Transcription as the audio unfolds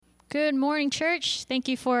Good morning, church. Thank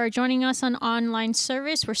you for joining us on online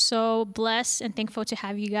service. We're so blessed and thankful to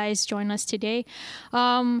have you guys join us today.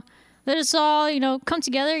 Let us all, come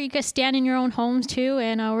together. You guys stand in your own homes too,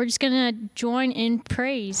 and we're just going to join in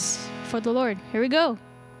praise for the Lord. Here we go.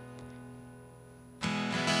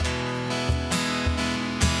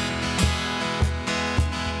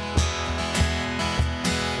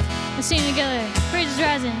 Let's sing together. Praise is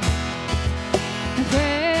rising.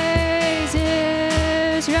 Praise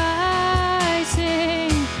is rising.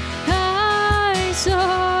 Eyes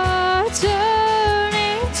are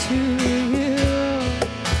turning to you.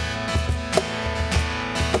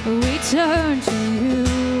 We turn to you.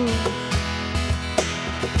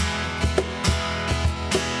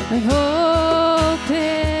 And hope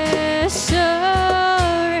is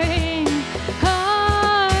stirring.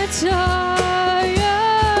 Hearts are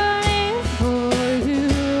yearning for you.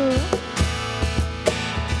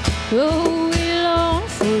 Oh, we long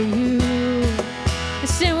for you.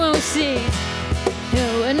 Sing when we sing.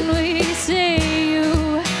 Yeah, when we see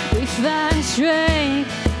you, we find strength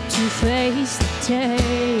to face the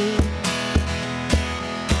day.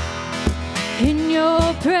 In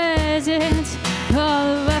your presence, all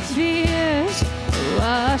of our fears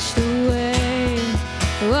washed away,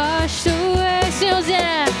 washed away. Sing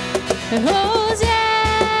Hosanna, Hosanna,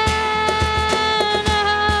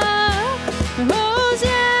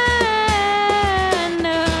 Hosanna.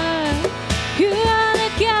 You are the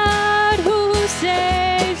God who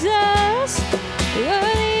saves us,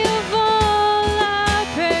 worthy of all our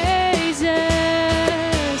praises.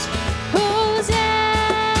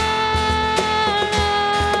 Hosanna,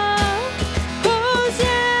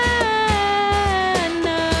 Hosanna.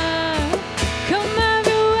 Come have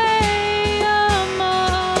your way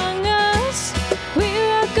among us. We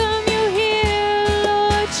welcome you here,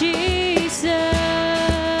 Lord Jesus.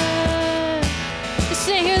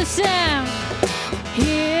 Sing, hear the sound.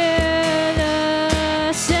 Hear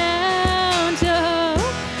the sound of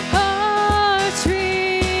hearts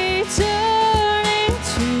returning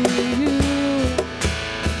to you.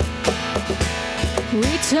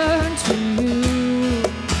 We turn to you.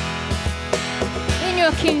 In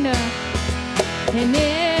your kingdom. And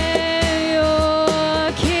in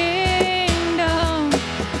your kingdom,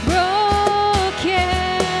 broken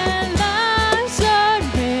lives are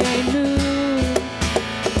made new.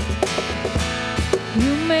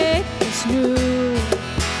 You make us new.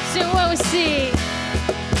 Sing what we see.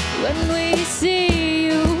 When we see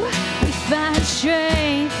you, we find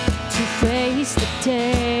strength to face the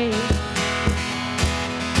day.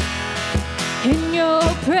 In your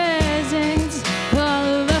presence, all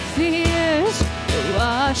of our fears are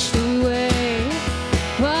washed away,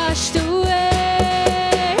 washed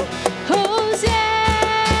away. Hosanna,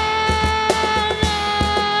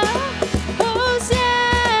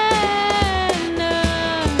 Hosanna.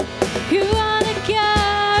 You are the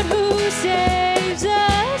God who saves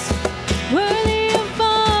us, worthy of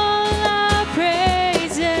all our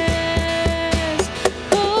praises.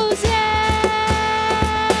 Hosanna,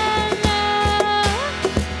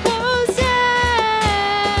 Hosanna.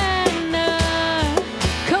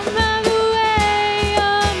 Come have your way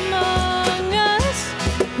among us.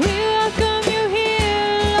 We welcome you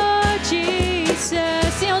here, Lord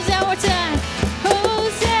Jesus. Sing Hosanna one more time.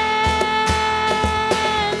 Hosanna,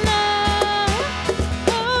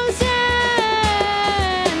 Hosanna.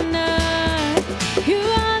 You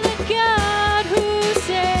are the God who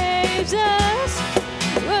saves us,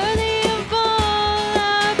 worthy of all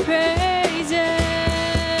our praises.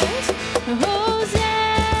 Hosanna,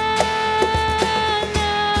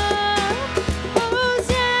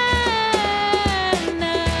 Hosanna.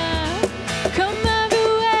 Come have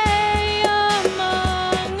your way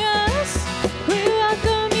among us. We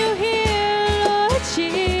welcome you here, Lord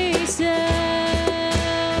Jesus.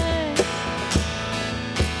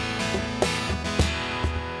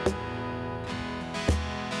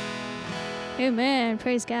 Amen.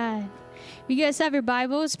 Praise God. If you guys have your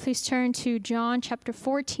Bibles, please turn to John chapter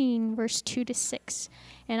 14, verse 2 to 6.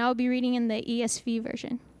 And I'll be reading in the ESV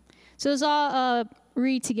version. So let's all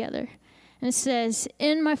read together. And it says,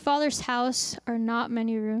 "In my Father's house are not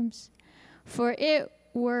many rooms. For it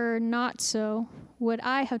were not so, would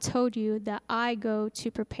I have told you that I go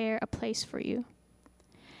to prepare a place for you.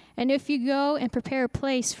 And if you go and prepare a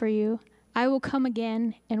place for you, I will come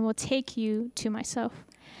again and will take you to myself,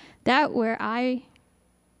 that where I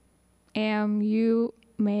am, you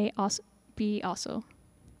may also be also.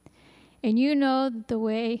 And you know the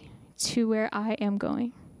way to where I am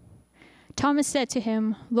going." Thomas said to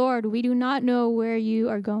him, "Lord, we do not know where you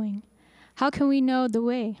are going. How can we know the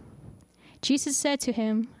way?" Jesus said to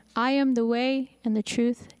him, I am the way and the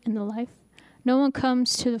truth and the life. No one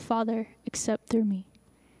comes to the Father except through me.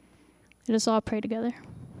 Let us all pray together.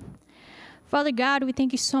 Father God, we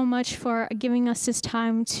thank you so much for giving us this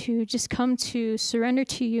time to just come to surrender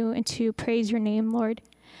to you and to praise your name, Lord.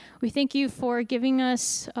 We thank you for giving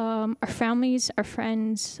us our families, our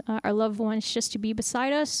friends, our loved ones just to be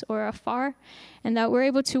beside us or afar, and that we're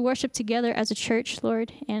able to worship together as a church,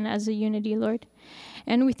 Lord, and as a unity, Lord.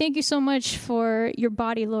 And we thank you so much for your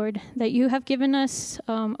body, Lord, that you have given us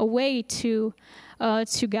a way to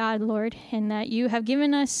God, Lord, and that you have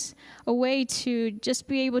given us a way to just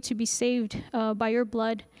be able to be saved by your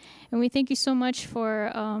blood. And we thank you so much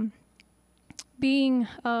for being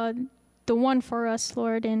the one for us,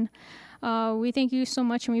 Lord. And we thank you so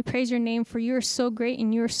much, and we praise your name, for you are so great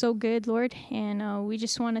and you are so good, Lord. And we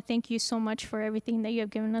just want to thank you so much for everything that you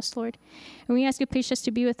have given us, Lord. And we ask you, please, just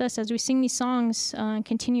to be with us as we sing these songs and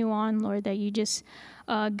continue on, Lord, that you just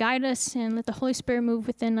guide us and let the Holy Spirit move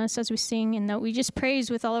within us as we sing, and that we just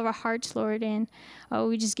praise with all of our hearts, Lord, and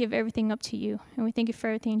we just give everything up to you. And we thank you for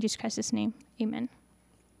everything in Jesus Christ's name. Amen.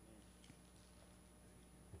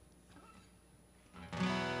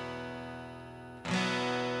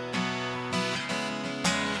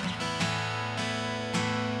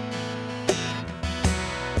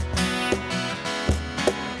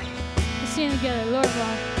 Sing together, Lord of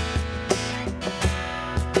all.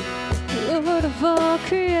 Lord of all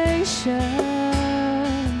creations,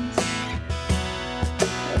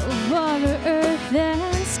 of all the earth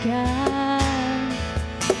and sky,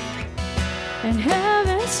 and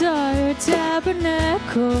heaven saw your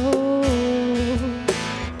tabernacle,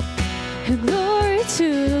 and glory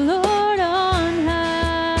to the Lord on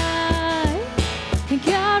high, and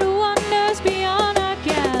God wonders beyond our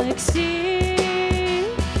galaxy.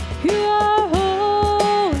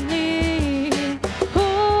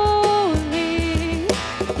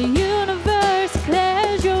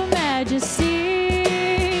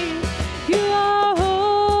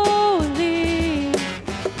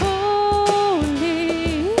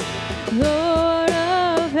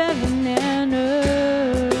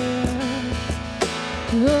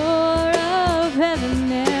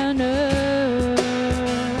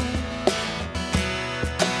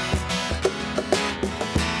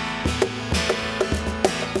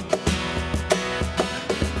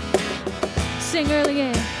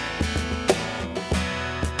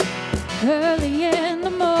 Early in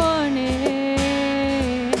the morning,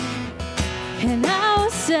 and I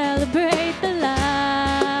will celebrate the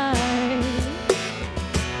light.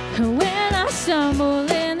 When I stumble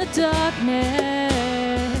in the darkness,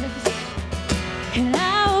 and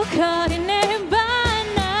I will call your name by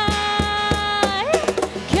night.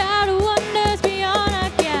 God wonders beyond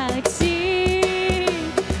our galaxy.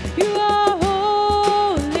 You are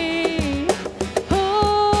holy,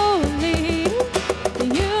 holy. The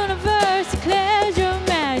universe declares your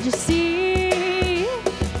majesty.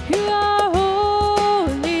 You are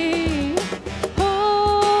holy,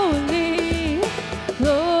 holy,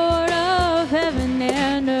 Lord of heaven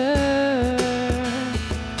and earth,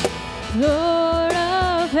 Lord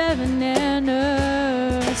of heaven and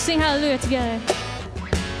earth. Sing hallelujah together.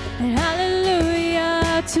 And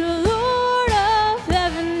hallelujah to the Lord of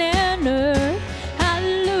heaven and earth.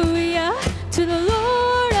 Hallelujah to the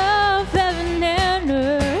Lord of heaven and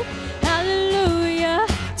earth. Hallelujah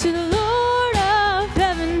to the Lord of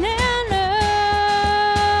heaven and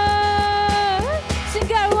earth. Sing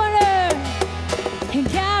God wonder, and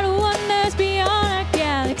God wonders beyond our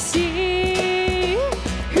galaxy.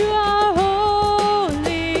 You are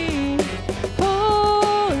holy,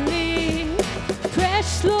 holy.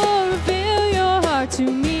 Precious Lord, reveal your heart to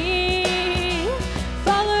me.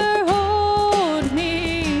 Father, hold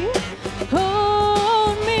me,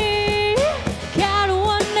 hold me. God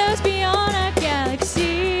wonders beyond our galaxy.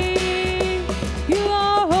 You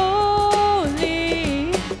are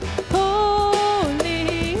holy,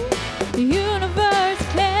 holy. The universe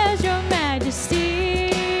declares your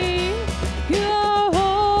majesty. You are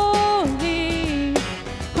holy,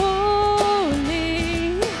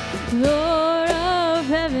 holy, Lord of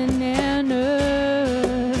heaven and earth,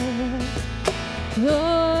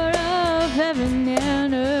 Lord of heaven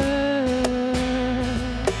and earth.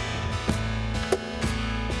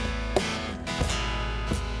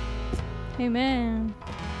 Amen.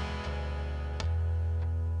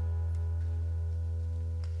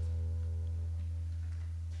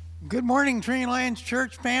 Good morning, Trinity Alliance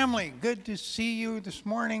Church family. Good to see you this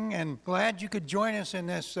morning, and glad you could join us in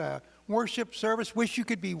this worship service. Wish you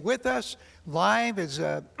could be with us live as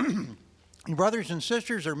your brothers and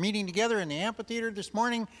sisters are meeting together in the amphitheater this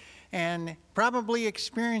morning. and probably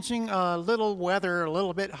experiencing a little weather, a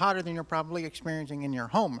little bit hotter than you're probably experiencing in your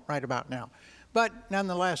home right about now. But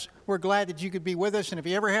nonetheless, we're glad that you could be with us. And if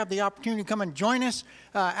you ever have the opportunity to come and join us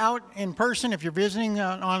out in person, if you're visiting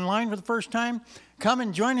online for the first time, come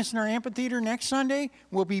and join us in our amphitheater next Sunday.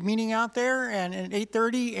 We'll be meeting out there and at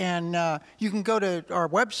 8:30. And you can go to our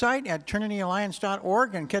website at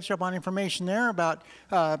trinityalliance.org and catch up on information there about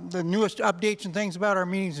the newest updates and things about our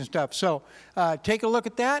meetings and stuff. So take a look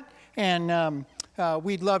at that. And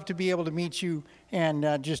we'd love to be able to meet you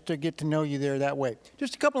and just to get to know you there that way.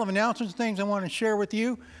 Just a couple of announcements, things I want to share with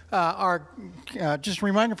you. Just a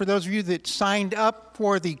reminder for those of you that signed up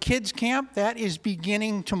for the kids camp, that is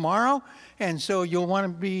beginning tomorrow. And so you'll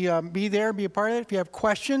want to be there, be a part of it. If you have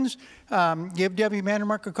questions, give Debbie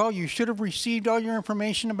Vandermark a call. You should have received all your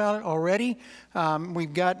information about it already.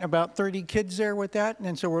 We've got about 30 kids there with that.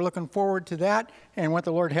 And so we're looking forward to that and what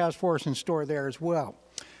the Lord has for us in store there as well.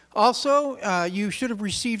 Also, you should have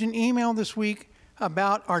received an email this week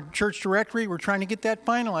about our church directory. We're trying to get that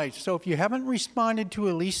finalized. So if you haven't responded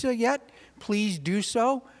to Elisa yet, please do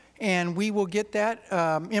so. And we will get that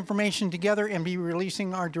information together and be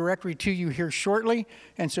releasing our directory to you here shortly.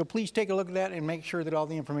 And so please take a look at that and make sure that all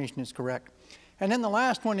the information is correct. And then the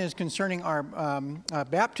last one is concerning our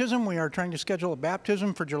baptism. We are trying to schedule a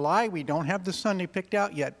baptism for July. We don't have the Sunday picked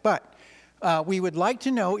out yet, but we would like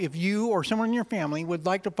to know if you or someone in your family would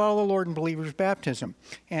like to follow the Lord in believer's baptism.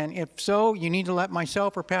 And if so, you need to let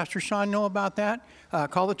myself or Pastor Sean know about that.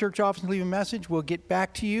 Call the church office and leave a message. We'll get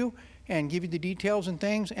back to you and give you the details and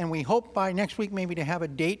things. And we hope by next week maybe to have a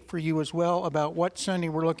date for you as well about what Sunday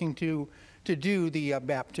we're looking to do the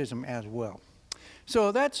baptism as well.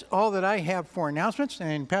 So that's all that I have for announcements.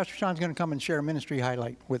 And Pastor Sean's going to come and share a ministry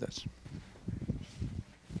highlight with us.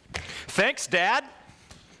 Thanks, Dad.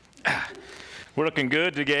 We're looking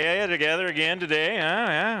good together again today.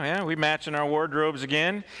 Yeah. We matching our wardrobes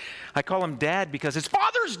again. I call him Dad because it's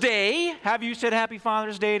Father's Day. Have you said Happy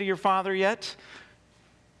Father's Day to your father yet?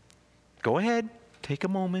 Go ahead. Take a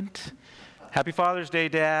moment. Happy Father's Day,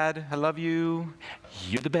 Dad. I love you.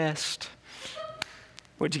 You're the best.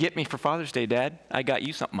 What'd you get me for Father's Day, Dad? I got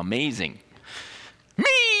you something amazing.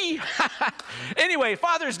 Me! Anyway,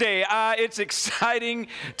 Father's Day. It's exciting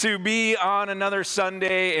to be on another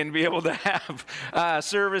Sunday and be able to have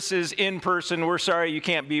services in person. We're sorry you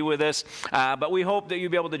can't be with us, but we hope that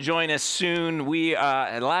you'll be able to join us soon. We,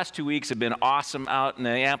 the last 2 weeks have been awesome out in the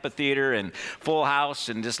amphitheater and full house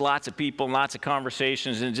and just lots of people and lots of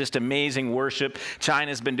conversations and just amazing worship.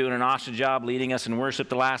 China's been doing an awesome job leading us in worship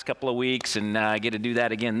the last couple of weeks, and I get to do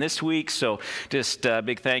that again this week. So just a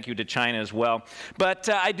big thank you to China as well. But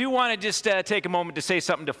I do want to just take a moment to say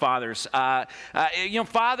something to fathers.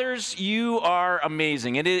 Fathers, you are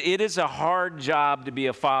amazing. It is a hard job to be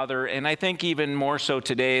a father, and I think even more so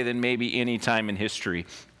today than maybe any time in history.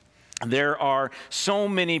 There are so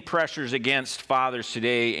many pressures against fathers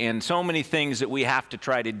today and so many things that we have to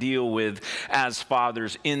try to deal with as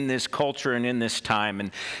fathers in this culture and in this time. And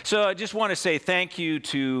so I just want to say thank you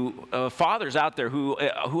to fathers out there who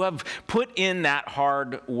have put in that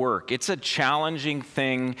hard work. It's a challenging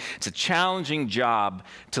thing. It's a challenging job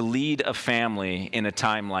to lead a family in a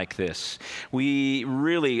time like this. We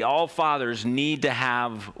really, all fathers, need to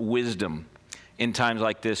have wisdom in times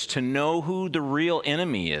like this, to know who the real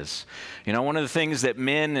enemy is. You know, one of the things that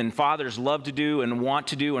men and fathers love to do and want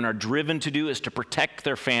to do and are driven to do is to protect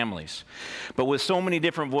their families. But with so many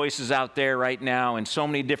different voices out there right now and so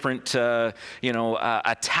many different,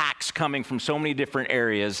 attacks coming from so many different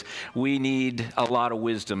areas, we need a lot of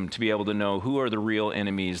wisdom to be able to know who are the real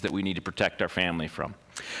enemies that we need to protect our family from.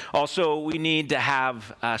 Also, we need to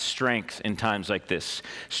have strength in times like this.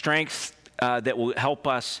 Strength that will help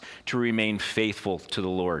us to remain faithful to the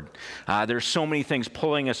Lord. There's so many things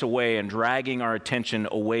pulling us away and dragging our attention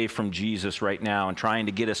away from Jesus right now and trying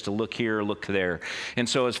to get us to look here, look there. And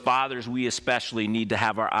so as fathers, we especially need to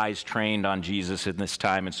have our eyes trained on Jesus in this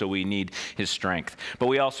time, and so we need his strength. But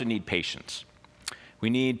we also need patience. We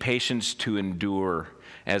need patience to endure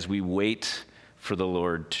as we wait for the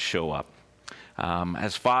Lord to show up.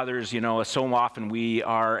 As fathers, so often we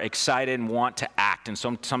are excited and want to act, and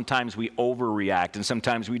sometimes we overreact, and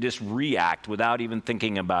sometimes we just react without even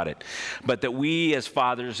thinking about it. But that we as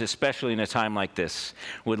fathers, especially in a time like this,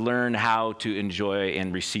 would learn how to enjoy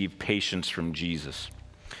and receive patience from Jesus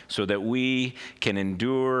so that we can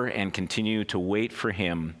endure and continue to wait for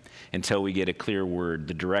him until we get a clear word,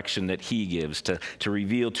 the direction that he gives to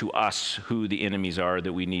reveal to us who the enemies are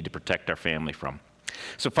that we need to protect our family from.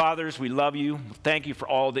 So, fathers, we love you. Thank you for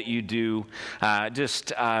all that you do.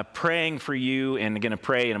 Just praying for you, and going to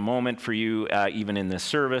pray in a moment for you, even in this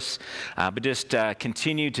service. But just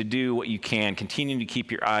continue to do what you can. Continue to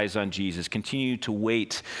keep your eyes on Jesus. Continue to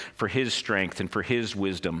wait for his strength and for his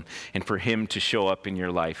wisdom and for him to show up in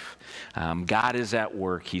your life. God is at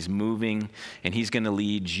work. He's moving, and he's going to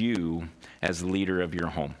lead you as the leader of your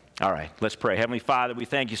home. All right, let's pray. Heavenly Father, we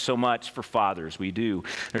thank you so much for fathers. We do.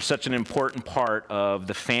 They're such an important part of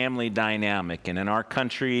the family dynamic. And in our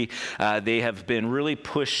country, they have been really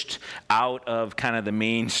pushed out of kind of the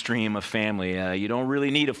mainstream of family. You don't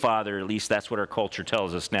really need a father, at least that's what our culture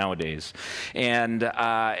tells us nowadays. And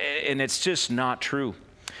it's just not true.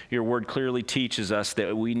 Your word clearly teaches us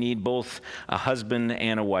that we need both a husband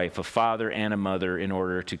and a wife, a father and a mother, in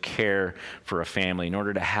order to care for a family, in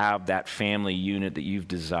order to have that family unit that you've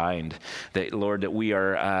designed. That, Lord, that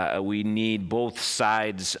we need both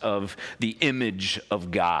sides of the image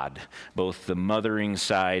of God, both the mothering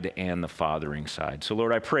side and the fathering side. So,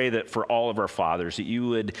 Lord, I pray that for all of our fathers, that you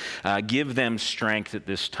would give them strength at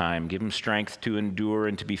this time. Give them strength to endure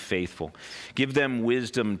and to be faithful. Give them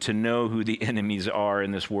wisdom to know who the enemies are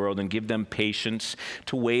in this world, and give them patience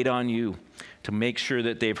to wait on you, to make sure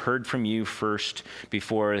that they've heard from you first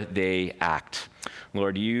before they act.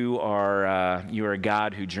 Lord, you are a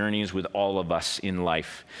God who journeys with all of us in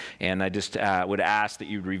life. And I just would ask that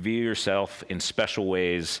you reveal yourself in special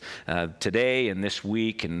ways today and this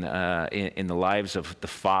week and in the lives of the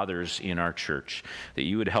fathers in our church, that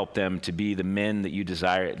you would help them to be the men that you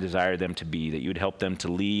desire them to be, that you would help them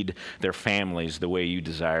to lead their families the way you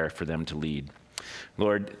desire for them to lead.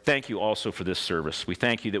 Lord, thank you also for this service. We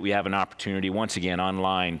thank you that we have an opportunity once again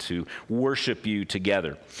online to worship you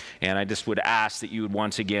together. And I just would ask that you would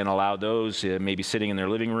once again allow those maybe sitting in their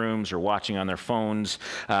living rooms or watching on their phones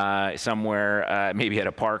somewhere, maybe at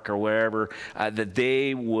a park or wherever, that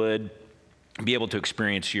they would be able to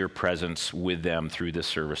experience your presence with them through this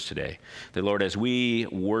service today. That, Lord, as we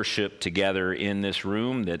worship together in this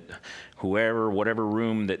room, that whatever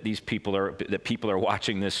room that people are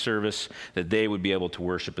watching this service, that they would be able to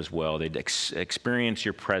worship as well. They'd experience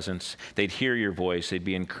your presence. They'd hear your voice. They'd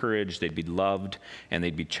be encouraged. They'd be loved, and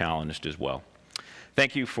they'd be challenged as well.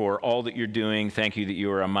 Thank you for all that you're doing. Thank you that you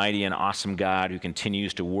are a mighty and awesome God who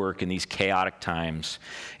continues to work in these chaotic times.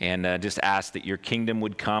 And just ask that your kingdom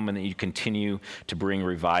would come and that you continue to bring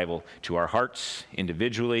revival to our hearts,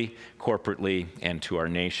 individually, corporately, and to our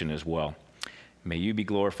nation as well. May you be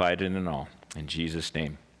glorified in it all. In Jesus'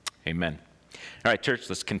 name, amen. All right, church,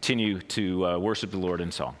 let's continue to worship the Lord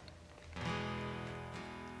in song.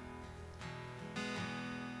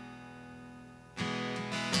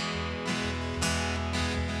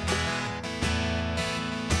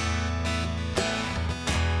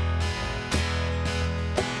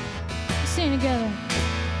 Sing together.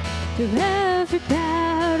 Through every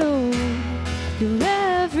battle, through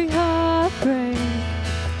every heartbreak,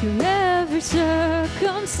 through every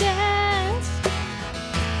circumstance,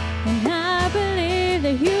 and I believe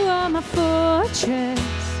that you are my fortress,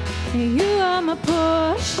 and you are my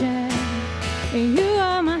portion, and you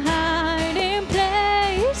are my hiding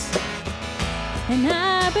place, and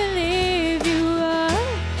I believe you are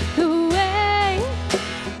the way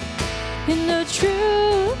and the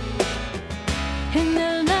truth and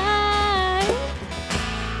the light,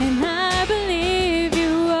 and I believe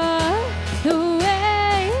you are the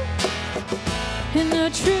way and the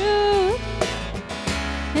truth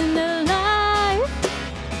and the light,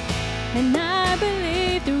 and I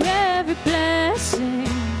believe through every blessing,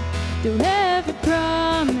 through every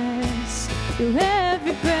promise, through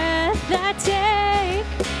every breath I take,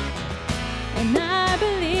 and I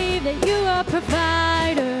believe that you are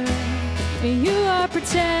provider and you are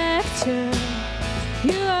protector.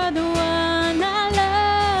 You are the one I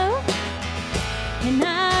love, and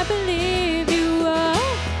I believe you are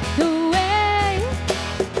the way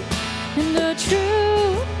and the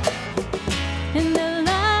truth and the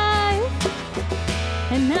life,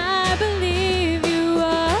 and I believe you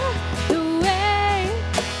are the way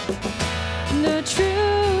and the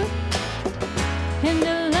truth and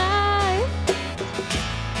the life,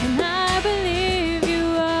 and I believe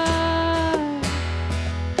you are.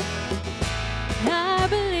 I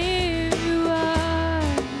believe you are.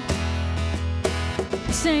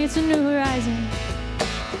 Saying it's a new horizon,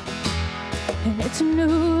 and it's a new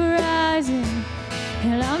horizon,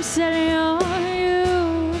 and I'm setting on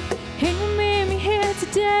you. And you meet me here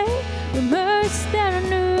today, the mercy that I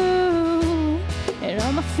knew, and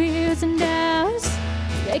all my fears and doubts,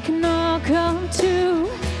 they can all come true,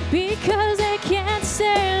 because they can't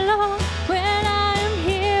stay long when I am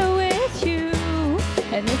here with you.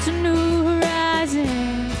 And it's a new horizon,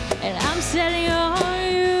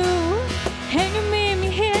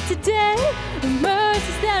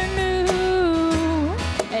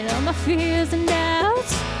 fears and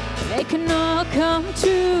doubts, they can all come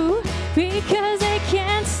true, because they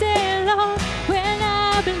can't stay long when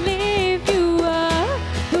I believe you are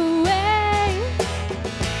the way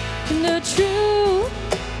and the truth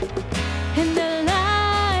and the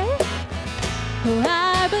light. Oh,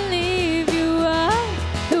 I believe you are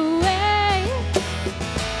the way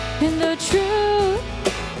and the truth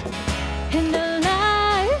and the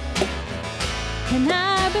light, and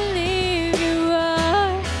I believe you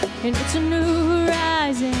are. And it's a new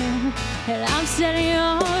horizon, and I'm setting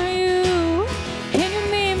on you. And you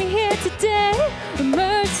meet me here today with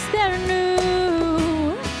mercies that are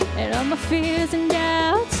new. And all my fears and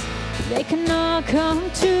doubts, they can all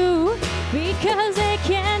come true, because they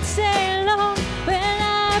can't stay long when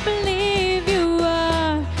I believe you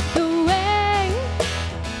are the way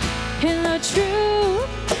and the truth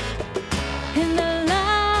and the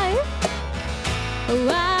light. Oh,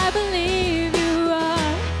 I believe you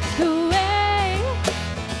are the way,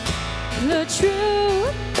 the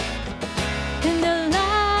truth, and the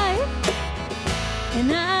light, and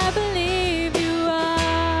I believe you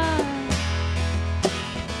are.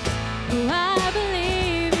 Oh, I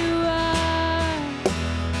believe you are.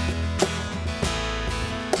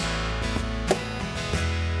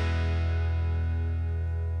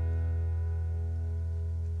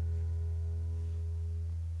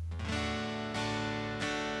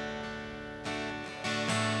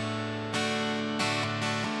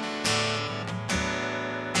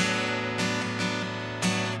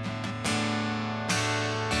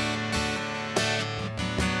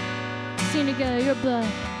 Sing together,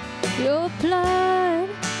 your blood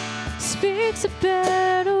speaks a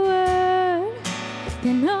better word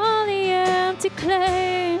than all the empty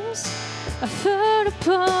claims I've heard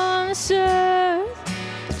upon this earth.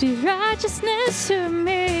 Do righteousness to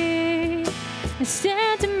me and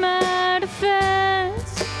stand in my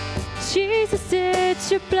defense. Jesus, it's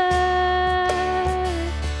your blood.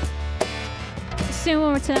 Sing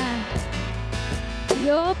one more time.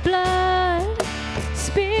 Your blood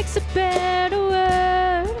speaks a better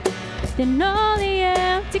word than all the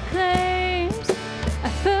empty claims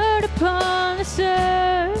I've heard upon this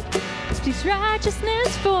earth. Speaks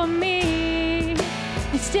righteousness for me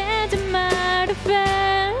and stands in my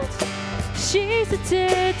defense. Jesus,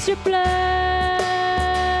 it's your blood.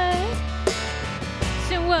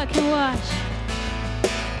 So what can wash?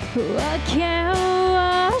 What can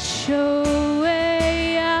wash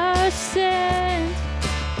away our sins?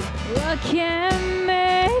 What can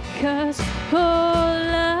make us whole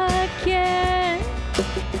again?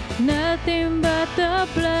 Nothing but the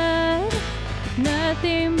blood,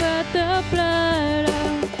 nothing but the blood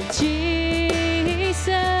of Jesus.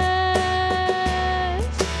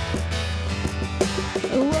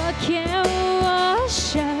 What can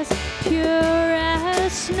wash us pure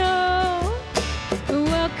as snow?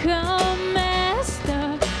 Welcome as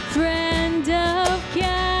the friend of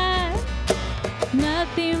God.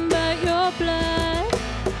 Nothing but your blood,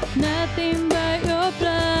 nothing but your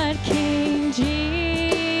blood, King Jesus.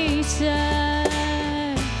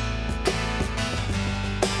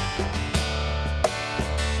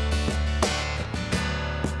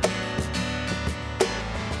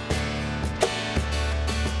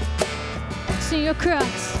 See your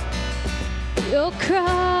cross,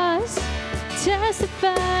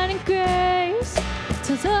 testified in grace,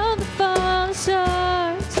 tells all the fallen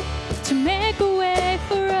stars to make a way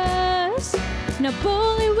for us. Now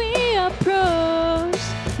boldly we approach,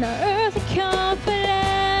 now earthly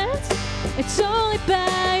confidence, it's only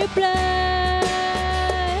by your blood.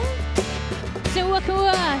 So what can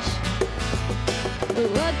wash?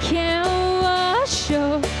 What can wash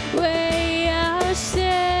away our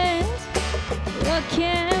sins? What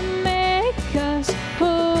can make us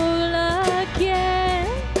whole again?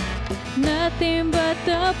 Nothing but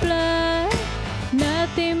the blood,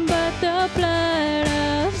 nothing but the blood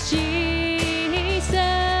of Jesus.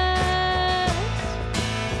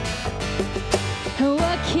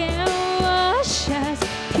 What can wash us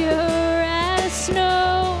pure as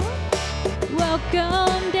snow?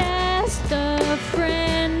 Welcomed as the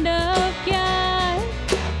friend of God.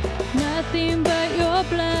 Nothing but your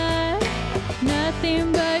blood,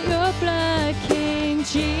 nothing but your blood, King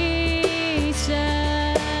Jesus.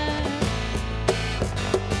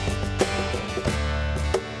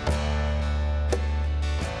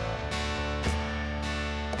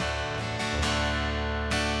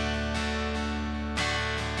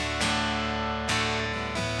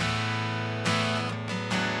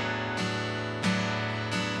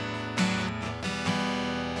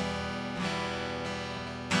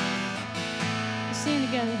 Sing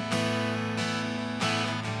together.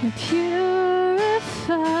 Purify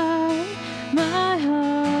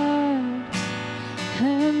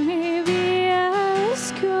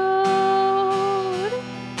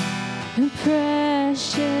and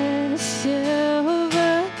precious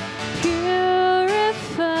silver,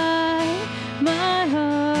 purify my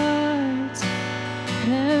heart.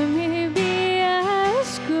 Let me be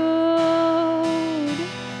as gold,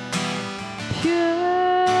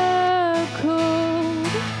 pure gold,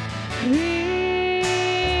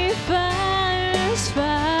 refiner's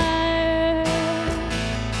fire.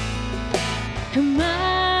 And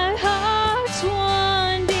my heart's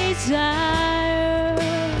one desire,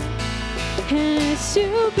 and it's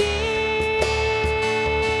to be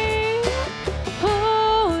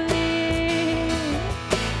holy,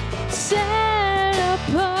 set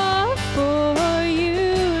apart for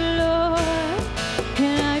you, Lord.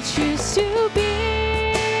 And I choose to be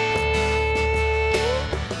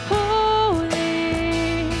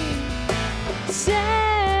holy,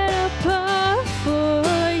 set apart for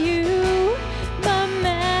you, my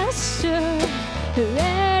Master,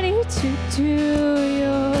 ready to do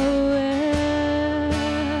your will.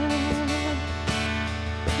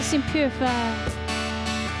 Listen, purify.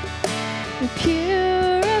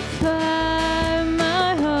 Purify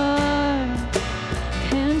my heart,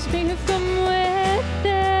 cleanse me from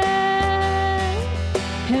within,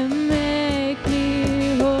 and make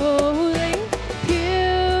me holy.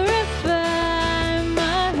 Purify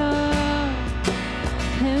my heart,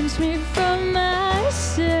 cleanse me from my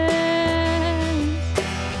sins,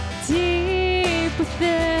 deep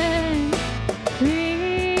within,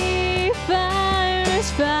 refiner's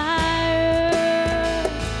fire.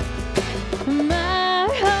 My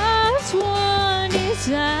heart's one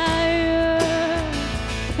desire,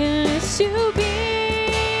 and it's to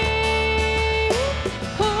be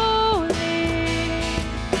holy,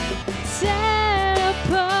 set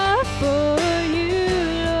apart for you,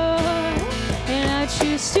 Lord. And I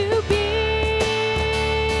choose to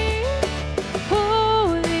be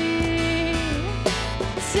holy,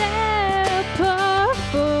 set apart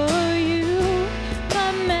for you,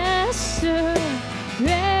 my Master,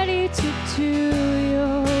 ready to do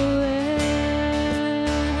your will.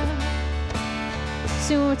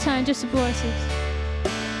 Sing one more time, just the voices.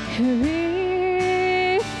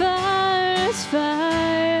 Refiner's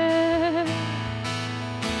fire.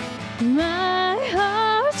 My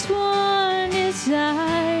heart's one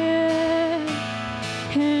desire,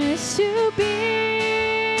 and it's to be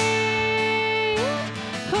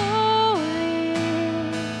holy,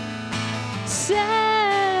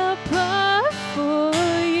 set apart for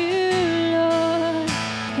you, Lord.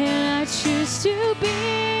 And I choose to be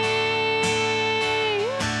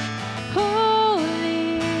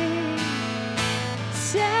holy,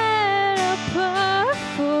 set apart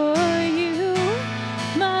for you,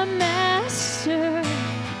 my Master.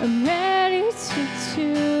 I'm ready to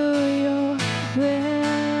do your will.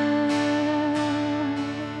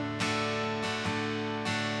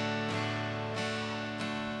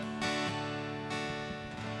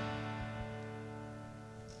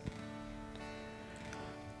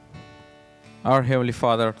 Our Heavenly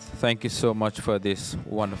Father, thank you so much for this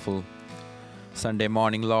wonderful Sunday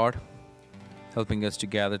morning, Lord, helping us to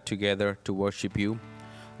gather together to worship you.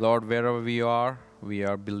 Lord, wherever we are,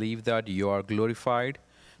 believe that you are glorified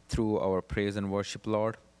through our praise and worship,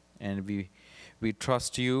 Lord. And we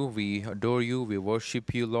trust you, we adore you, we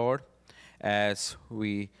worship you, Lord, as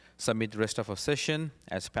we submit the rest of our session,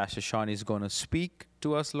 as Pastor Sean is going to speak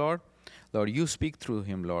to us, Lord. Lord, you speak through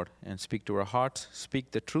him, Lord, and speak to our hearts,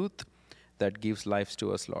 speak the truth that gives life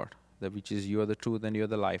to us, Lord, that which is you are the truth and you are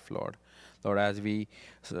the life, Lord. Lord, as we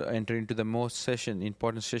enter into the most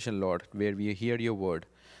important session, Lord, where we hear your word,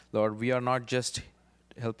 Lord,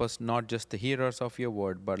 help us not just the hearers of your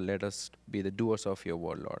word, but let us be the doers of your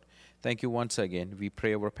word, Lord. Thank you once again. We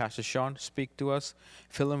pray over Pastor Sean. Speak to us.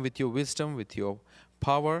 Fill him with your wisdom, with your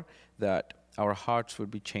power, that our hearts would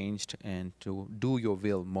be changed and to do your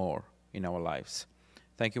will more in our lives.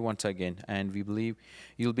 Thank you once again, and we believe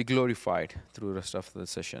you'll be glorified through the rest of the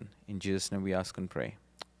session. In Jesus' name we ask and pray.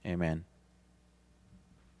 Amen.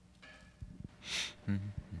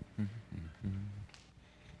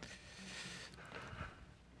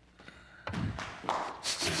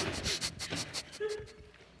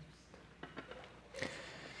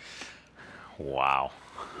 Wow.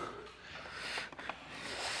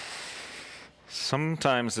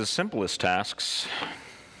 Sometimes the simplest tasks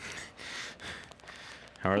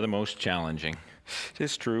are the most challenging. It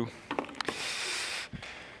is true.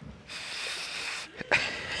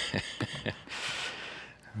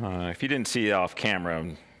 If you didn't see it off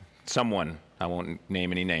camera, someone, I won't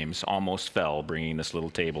name any names, almost fell bringing this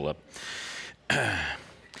little table up.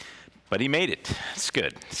 But he made it. It's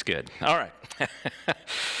good. It's good. All right.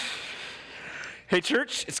 Hey,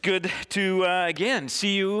 church, it's good to, again,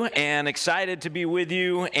 see you and excited to be with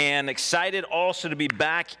you and excited also to be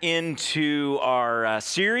back into our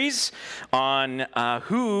series on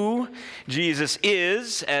who Jesus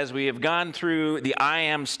is as we have gone through the I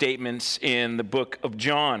am statements in the book of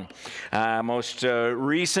John. Most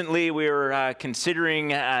recently, we were considering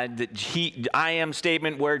the I am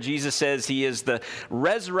statement where Jesus says he is the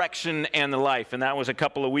resurrection and the life, and that was a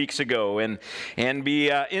couple of weeks ago. And then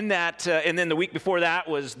the week before that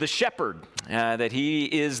was the shepherd, that he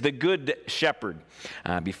is the good shepherd.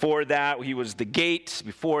 Before that, he was the gate.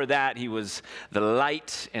 Before that, he was the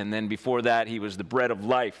light. And then before that, he was the bread of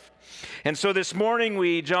life. And so this morning,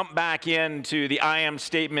 we jump back into the I am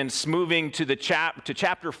statements, moving to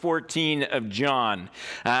chapter 14 of John.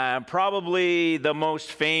 Probably the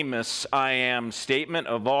most famous I am statement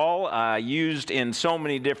of all, used in so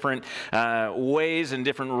many different ways and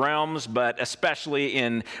different realms, but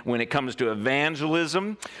especially when it comes to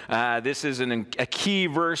evangelism. This is a key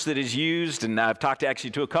verse that is used, and I've talked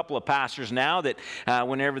actually to a couple of pastors now that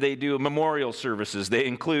whenever they do memorial services, they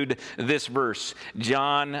include this verse,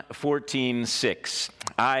 John 14:6.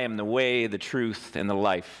 I am the way, the truth, and the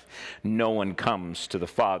life. No one comes to the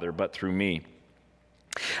Father but through me.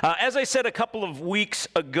 As I said a couple of weeks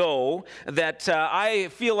ago, that I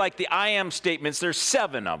feel like the I am statements, there's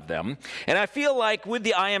 7 of them, and I feel like with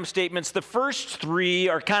the I am statements, the first 3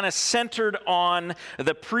 are kind of centered on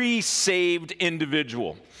the pre-saved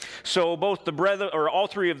individual. So both all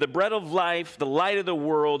 3 of the bread of life, the light of the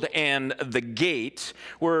world, and the gate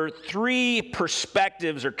were 3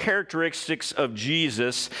 perspectives or characteristics of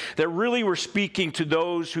Jesus that really were speaking to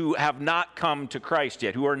those who have not come to Christ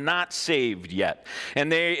yet, who are not saved yet.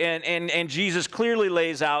 And Jesus clearly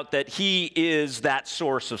lays out that he is that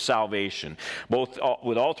source of salvation, with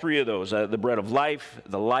all 3 of those, the bread of life,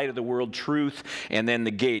 the light of the world, truth, and then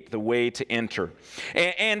the gate, the way to enter.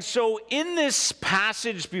 And so in this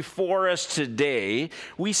passage before us today,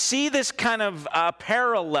 we see this kind of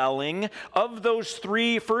paralleling of those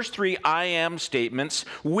first three I am statements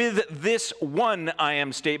with this one I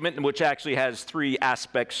am statement, which actually has 3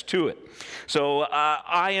 aspects to it. So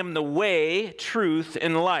I am the way, truth,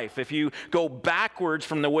 and life. If you go backwards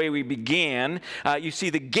from the way we began, you see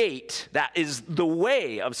the gate. That is the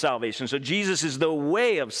way of salvation. So Jesus is the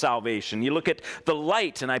way of salvation. You look at the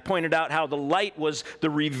light, and I pointed out how the light was the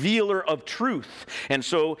revealer of truth. And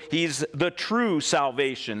so he's the true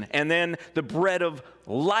salvation. And then the bread of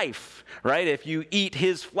life, right? If you eat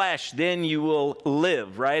his flesh, then you will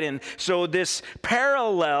live, right? And so this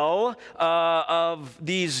parallel of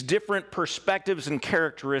these different perspectives and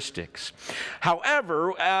characteristics.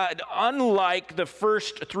 However, unlike the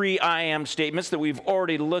first 3 I am statements that we've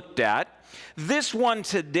already looked at, this one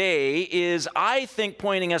today is, I think,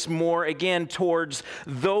 pointing us more again towards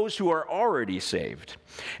those who are already saved.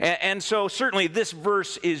 And so certainly this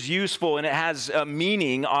verse is useful, and it has a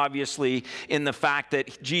meaning, obviously, in the fact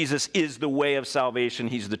that Jesus is the way of salvation.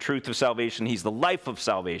 He's the truth of salvation. He's the life of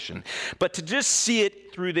salvation. But to just see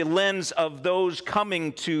it through the lens of those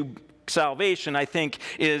coming to salvation, I think,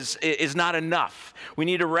 is not enough. We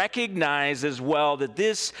need to recognize as well that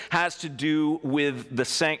this has to do with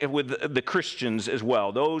the Christians as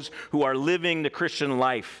well, those who are living the Christian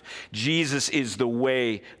life. Jesus is the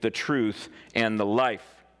way, the truth, and the life.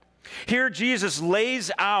 Here, Jesus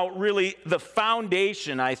lays out really the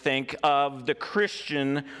foundation, I think, of the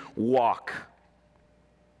Christian walk.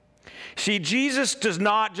 See, Jesus does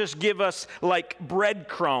not just give us like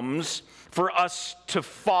breadcrumbs for us to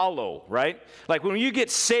follow, right? Like when you get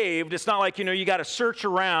saved, it's not like, you got to search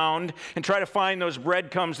around and try to find those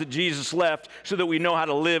breadcrumbs that Jesus left so that we know how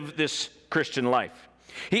to live this Christian life.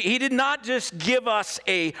 He did not just give us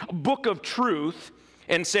a book of truth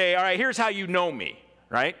and say, all right, here's how you know me,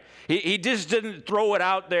 right? He just didn't throw it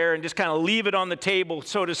out there and just kind of leave it on the table,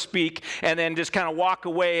 so to speak, and then just kind of walk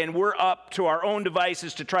away, and we're up to our own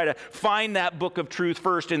devices to try to find that book of truth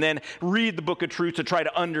first and then read the book of truth to try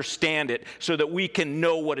to understand it so that we can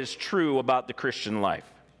know what is true about the Christian life.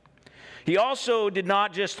 He also did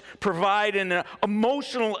not just provide an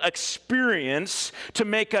emotional experience to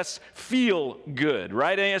make us feel good,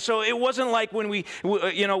 right? And so it wasn't like when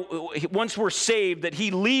once we're saved, that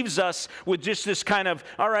he leaves us with just this kind of,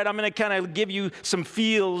 all right, I'm going to kind of give you some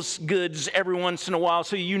feels goods every once in a while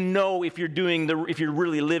so you know if you're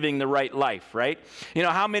really living the right life, right?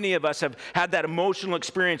 How many of us have had that emotional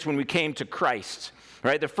experience when we came to Christ?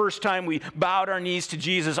 Right? The first time we bowed our knees to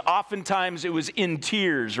Jesus, oftentimes it was in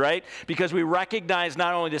tears, right? Because we recognize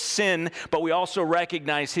not only the sin, but we also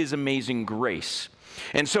recognize his amazing grace.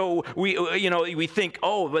 And so we think,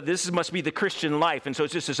 oh, but this must be the Christian life, and so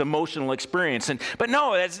it's just this emotional experience. But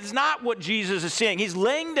no, that's not what Jesus is saying. He's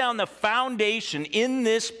laying down the foundation in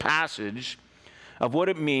this passage of what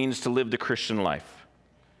it means to live the Christian life.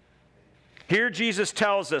 Here Jesus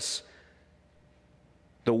tells us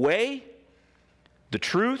the way, the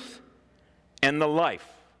truth, and the life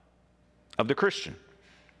of the Christian.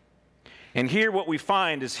 And here what we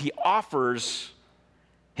find is he offers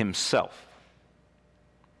himself.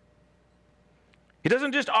 He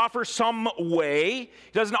doesn't just offer some way.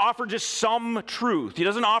 He doesn't offer just some truth. He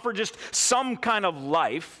doesn't offer just some kind of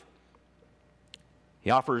life.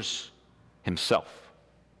 He offers himself.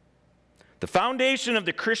 The foundation of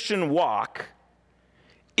the Christian walk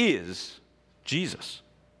is Jesus.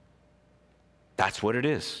 That's what it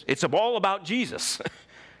is. It's all about Jesus.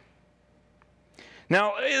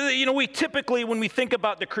 Now, we typically, when we think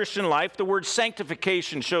about the Christian life, the word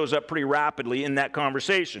sanctification shows up pretty rapidly in that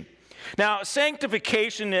conversation. Now,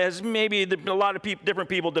 sanctification, as maybe a lot of different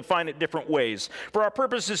people define it different ways. For our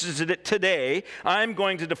purposes today, I'm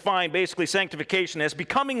going to define basically sanctification as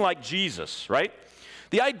becoming like Jesus, right?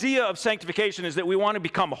 The idea of sanctification is that we want to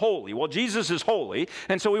become holy. Well, Jesus is holy,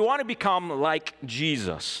 and so we want to become like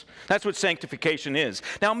Jesus. That's what sanctification is.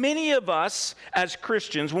 Now, many of us as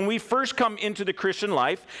Christians, when we first come into the Christian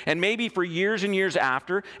life, and maybe for years and years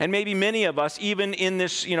after, and maybe many of us even in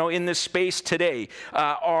this, in this space today,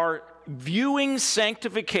 are viewing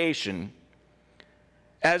sanctification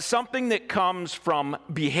as something that comes from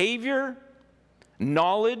behavior,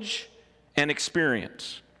 knowledge, and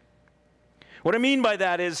experience. What I mean by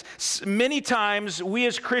that is many times we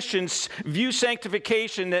as Christians view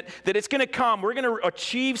sanctification that it's going to come. We're going to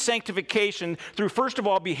achieve sanctification through, first of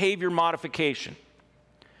all, behavior modification.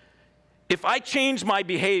 If I change my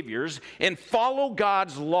behaviors and follow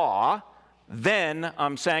God's law, then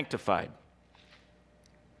I'm sanctified.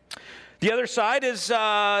 The other side is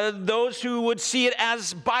those who would see it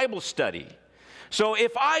as Bible study. So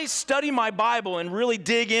if I study my Bible and really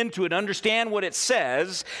dig into it, understand what it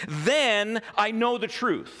says, then I know the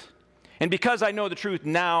truth. And because I know the truth,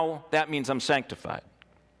 now that means I'm sanctified.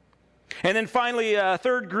 And then finally, a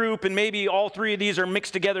third group, and maybe all three of these are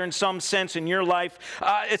mixed together in some sense in your life,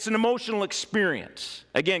 it's an emotional experience.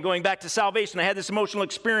 Again, going back to salvation, I had this emotional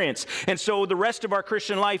experience. And so the rest of our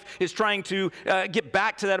Christian life is trying to get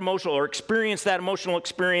back to that emotional or experience that emotional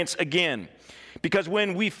experience again. Because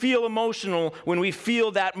when we feel emotional, when we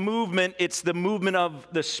feel that movement, it's the movement of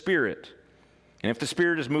the Spirit. And if the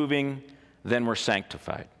Spirit is moving, then we're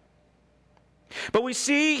sanctified. But we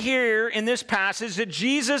see here in this passage that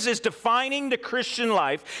Jesus is defining the Christian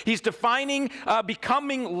life. He's defining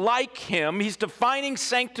becoming like Him. He's defining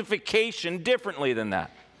sanctification differently than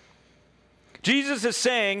that. Jesus is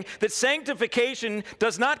saying that sanctification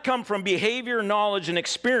does not come from behavior, knowledge, and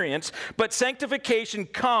experience, but sanctification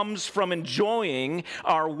comes from enjoying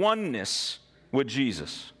our oneness with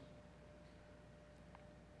Jesus.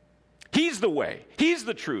 He's the way. He's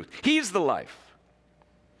the truth. He's the life.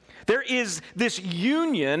 There is this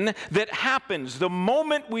union that happens the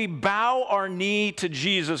moment we bow our knee to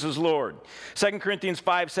Jesus as Lord. 2 Corinthians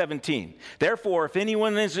 5:17. Therefore, if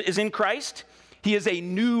anyone is in Christ, he is a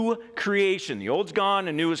new creation. The old's gone,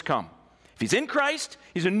 the new has come. If he's in Christ,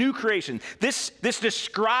 he's a new creation. This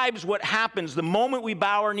describes what happens the moment we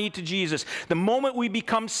bow our knee to Jesus. The moment we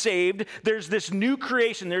become saved, there's this new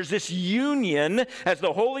creation. There's this union as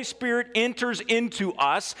the Holy Spirit enters into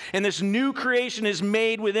us, and this new creation is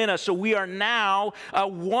made within us. So we are now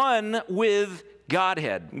one with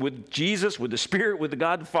Godhead, with Jesus, with the Spirit, with the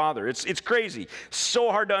God the Father. It's crazy. So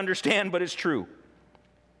hard to understand, but it's true.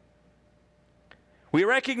 We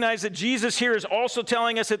recognize that Jesus here is also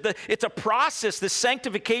telling us that it's a process. The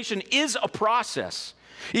sanctification is a process.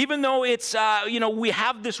 Even though it's, we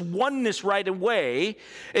have this oneness right away,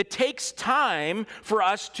 it takes time for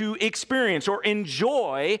us to experience or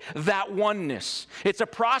enjoy that oneness. It's a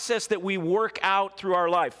process that we work out through our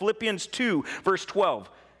life. Philippians 2, verse 12.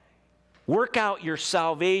 Work out your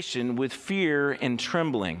salvation with fear and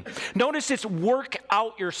trembling. Notice it's work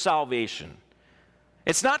out your salvation.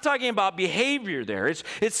 It's not talking about behavior there.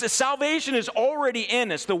 It's the salvation is already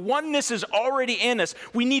in us. The oneness is already in us.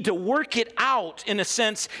 We need to work it out, in a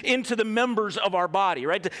sense, into the members of our body,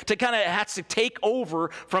 right? To kind of has to take over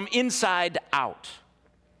from inside out.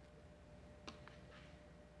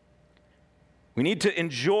 We need to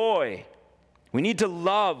enjoy. We need to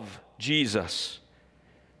love Jesus.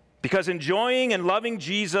 Because enjoying and loving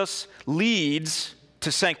Jesus leads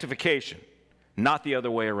to sanctification, not the other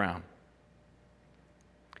way around.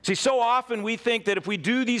 See, so often we think that if we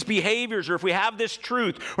do these behaviors, or if we have this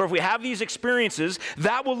truth, or if we have these experiences,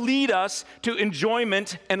 that will lead us to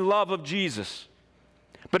enjoyment and love of Jesus.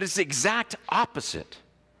 But it's the exact opposite.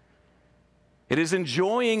 It is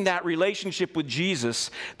enjoying that relationship with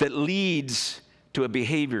Jesus that leads to a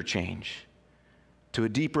behavior change, to a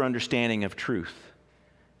deeper understanding of truth,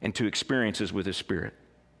 and to experiences with His Spirit.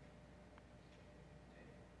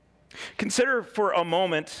 Consider for a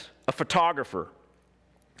moment a photographer.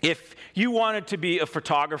 If you wanted to be a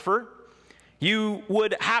photographer, you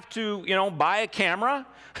would have to, buy a camera,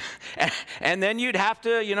 and then you'd have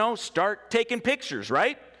to, start taking pictures,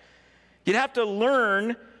 right? You'd have to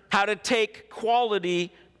learn how to take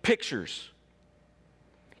quality pictures.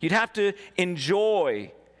 You'd have to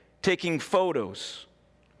enjoy taking photos.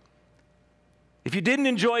 If you didn't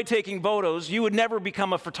enjoy taking photos, you would never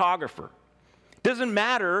become a photographer. Doesn't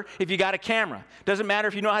matter if you got a camera. Doesn't matter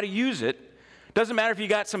if you know how to use it. Doesn't matter if you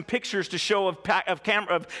got some pictures to show of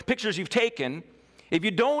pictures you've taken. If you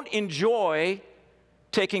don't enjoy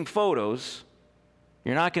taking photos,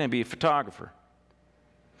 you're not going to be a photographer.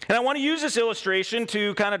 And I want to use this illustration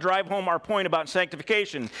to kind of drive home our point about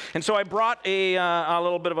sanctification. And so I brought a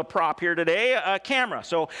little bit of a prop here today, a camera.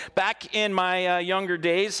 So back in my younger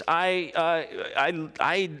days, I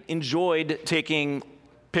enjoyed taking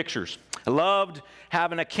pictures. I loved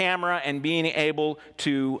having a camera and being able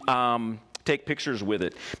to take pictures with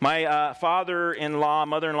it. My father-in-law,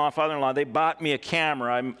 mother-in-law, father-in-law, they bought me a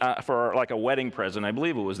camera for like a wedding present. I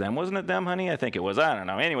believe it was them. Wasn't it them, honey? I think it was. I don't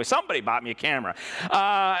know. Anyway, somebody bought me a camera.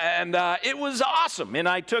 And it was awesome. And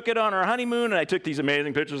I took it on our honeymoon, and I took these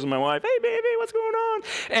amazing pictures of my wife. Hey, baby, what's going on?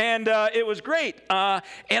 And it was great. And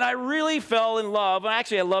I really fell in love.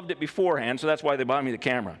 Actually, I loved it beforehand, so that's why they bought me the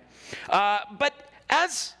camera. But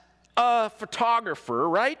as a photographer,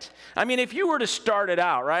 right? I mean, if you were to start it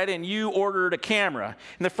out, right, and you ordered a camera,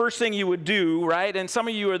 and the first thing you would do, right, and some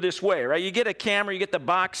of you are this way, right? You get a camera, you get the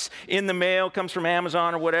box in the mail, comes from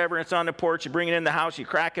Amazon or whatever, and it's on the porch, you bring it in the house, you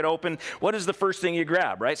crack it open. What is the first thing you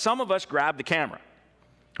grab, right? Some of us grab the camera.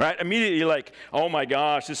 Right? Immediately you're like, oh my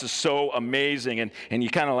gosh, this is so amazing. And you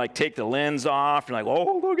kind of like take the lens off. You're like,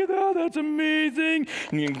 oh, look at that. That's amazing.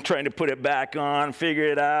 And you're trying to put it back on, figure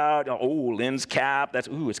it out. Oh, lens cap.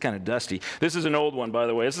 It's kind of dusty. This is an old one, by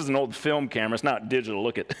the way. This is an old film camera. It's not digital.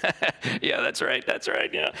 Look at Yeah, that's right.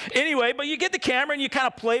 Yeah. Anyway, but you get the camera and you kind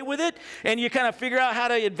of play with it. And you kind of figure out how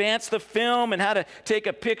to advance the film and how to take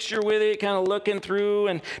a picture with it, kind of looking through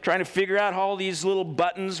and trying to figure out how all these little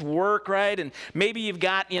buttons work, right? And maybe you've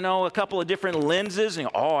got a couple of different lenses, and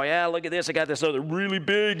oh yeah, look at this, I got this other really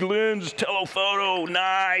big lens, telephoto,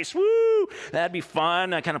 nice, woo, that'd be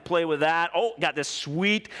fun. I kind of play with that. Oh, got this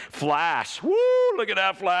sweet flash, woo, look at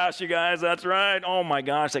that flash, you guys, that's right. Oh my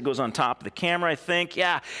gosh, that goes on top of the camera, I think,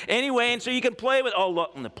 yeah. Anyway, and so you can play with, oh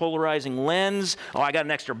look, and the polarizing lens, oh, I got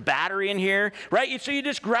an extra battery in here, right? So you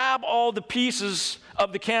just grab all the pieces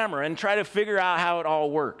of the camera and try to figure out how it all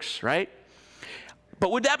works, right?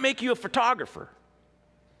 But would that make you a photographer?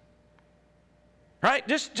 Right?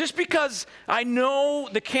 Just because I know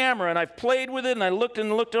the camera and I've played with it and I looked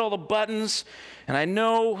at all the buttons and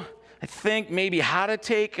I think maybe how to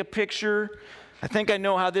take a picture. I think I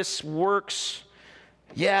know how this works.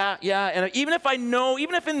 Yeah. And even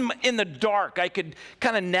if in the dark I could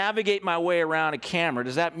kind of navigate my way around a camera,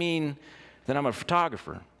 does that mean that I'm a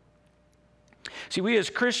photographer? See, we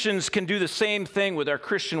as Christians can do the same thing with our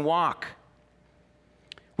Christian walk.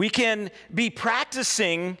 We can be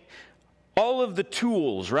practicing all of the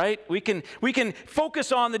tools, right? We can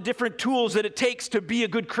focus on the different tools that it takes to be a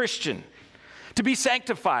good Christian, to be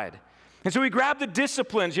sanctified. And so we grab the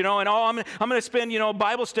disciplines, and I'm going to spend,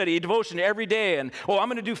 Bible study, devotion every day, and I'm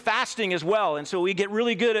going to do fasting as well. And so we get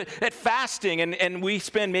really good at fasting, and we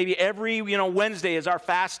spend maybe every, Wednesday is our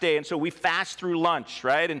fast day, and so we fast through lunch,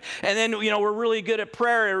 right? And then, we're really good at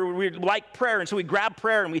prayer, we like prayer, and so we grab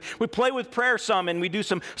prayer, and we play with prayer some, and we do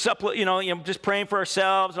some, just praying for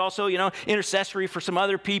ourselves, also, intercessory for some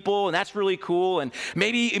other people, and that's really cool. And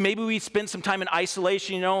maybe we spend some time in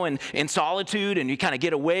isolation, and in solitude, and you kind of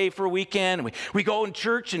get away for a week. And we go in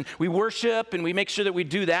church and we worship and we make sure that we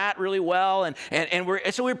do that really well. And we're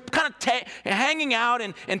kind of hanging out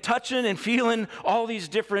and touching and feeling all these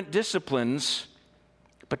different disciplines.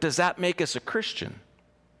 But does that make us a Christian?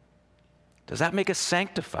 Does that make us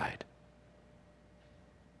sanctified?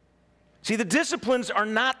 See, the disciplines are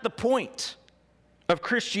not the point of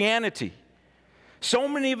Christianity. So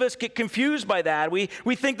many of us get confused by that. We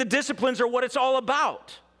think the disciplines are what it's all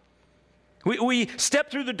about. We step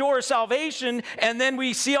through the door of salvation, and then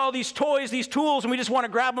we see all these toys, these tools, and we just want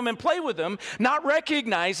to grab them and play with them, not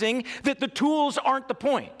recognizing that the tools aren't the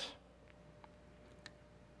point.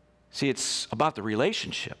 See, it's about the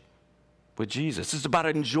relationship with Jesus. It's about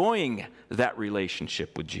enjoying that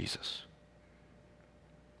relationship with Jesus.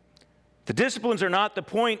 The disciplines are not the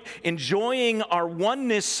point. Enjoying our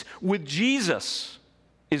oneness with Jesus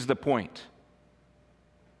is the point.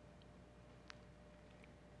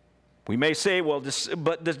 We may say, well,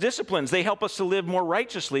 but the disciplines, they help us to live more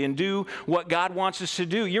righteously and do what God wants us to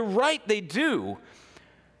do. You're right, they do.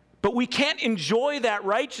 But we can't enjoy that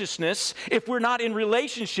righteousness if we're not in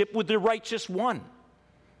relationship with the righteous one.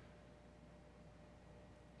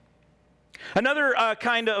 Another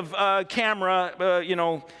kind of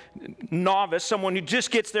camera, novice, someone who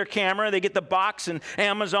just gets their camera, they get the box and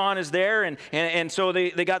Amazon is there, and so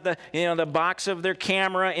they got the box of their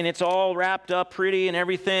camera, and it's all wrapped up pretty and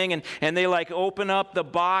everything, and they like open up the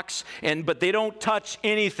box, but they don't touch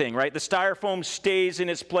anything, right? The styrofoam stays in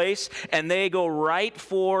its place, and they go right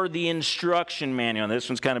for the instruction manual. And this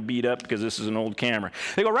one's kind of beat up because this is an old camera.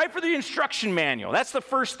 They go right for the instruction manual. That's the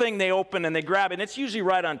first thing they open and they grab it, and it's usually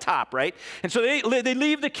right on top, right? And so they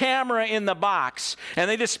leave the camera in the box, and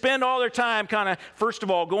they just spend all their time kind of, first of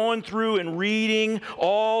all, going through and reading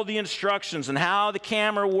all the instructions and how the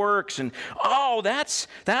camera works, and that's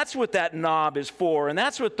what that knob is for, and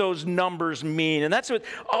that's what those numbers mean, and that's what,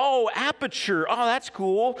 aperture, that's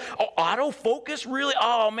cool. Autofocus, really?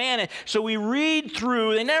 Oh, man. And so we read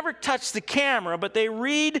through, they never touch the camera, but they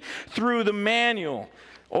read through the manual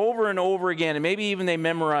over and over again, and maybe even they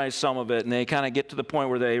memorize some of it, and they kind of get to the point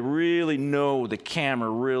where they really know the camera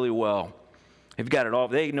really well. They've got it all.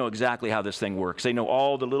 They know exactly how this thing works. They know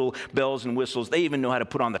all the little bells and whistles. They even know how to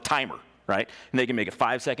put on the timer, right? And they can make it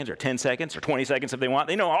 5 seconds or 10 seconds or 20 seconds if they want.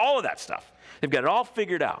 They know all of that stuff. They've got it all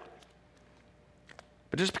figured out.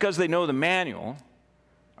 But just because they know the manual,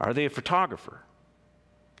 are they a photographer?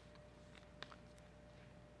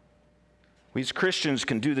 We as Christians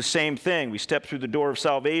can do the same thing. We step through the door of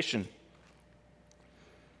salvation,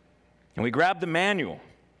 and we grab the manual,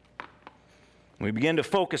 and we begin to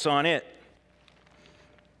focus on it.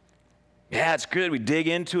 Yeah, it's good. We dig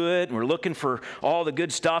into it, and we're looking for all the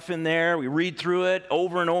good stuff in there. We read through it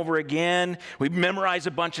over and over again. We memorize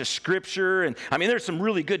a bunch of scripture, and there's some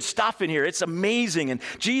really good stuff in here. It's amazing. And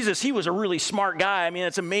Jesus, he was a really smart guy.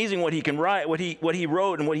 it's amazing what he can write, what he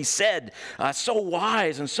wrote, and what he said. So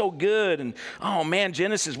wise and so good. And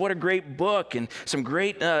Genesis, what a great book, and some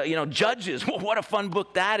great, Judges. What a fun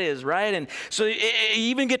book that is, right? And so you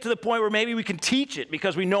even get to the point where maybe we can teach it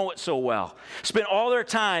because we know it so well. Spend all their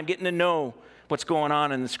time getting to know what's going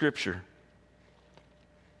on in the scripture.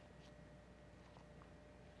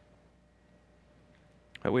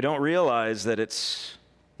 But we don't realize that it's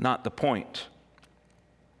not the point.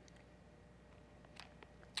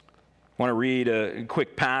 I want to read a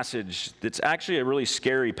quick passage that's actually a really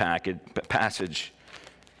scary passage.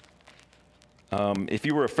 If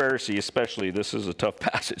you were a Pharisee especially, this is a tough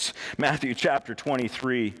passage. Matthew chapter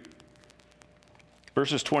 23.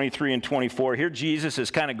 Verses 23 and 24, here Jesus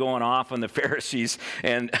is kind of going off on the Pharisees,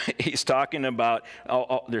 and he's talking about,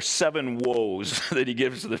 there's 7 woes that he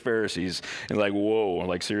gives to the Pharisees. And like, whoa,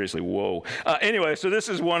 like seriously, whoa. Anyway, so this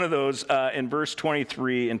is one of those in verse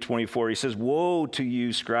 23 and 24. He says, "Woe to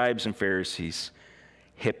you, scribes and Pharisees,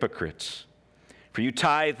 hypocrites, for you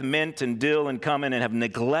tithe mint and dill and cumin and have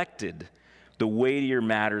neglected the weightier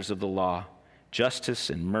matters of the law, justice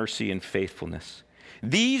and mercy and faithfulness.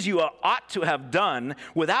 These you ought to have done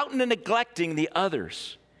without neglecting the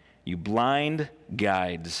others. You blind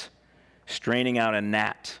guides, straining out a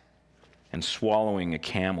gnat and swallowing a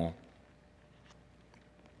camel."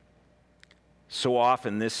 So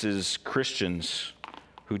often this is Christians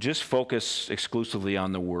who just focus exclusively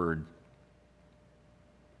on the word.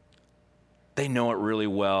 They know it really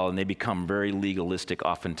well, and they become very legalistic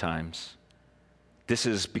oftentimes. This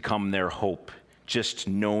has become their hope, just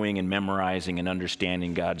knowing and memorizing and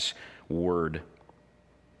understanding God's word.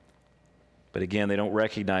 But again, they don't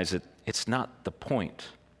recognize that it's not the point.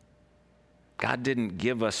 God didn't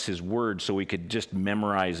give us his word so we could just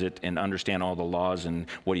memorize it and understand all the laws and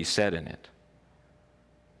what he said in it.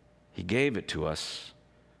 He gave it to us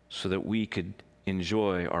so that we could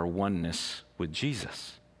enjoy our oneness with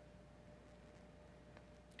Jesus.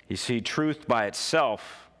 You see, truth by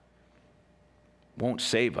itself won't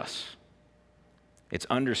save us. It's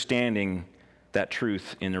understanding that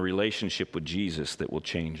truth in the relationship with Jesus that will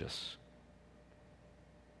change us.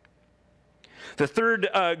 The third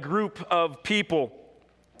group of people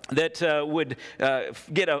that would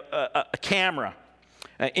get a camera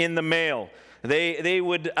in the mail, they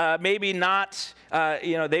would maybe not,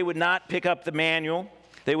 they would not pick up the manual.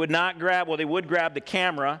 They would not they would grab the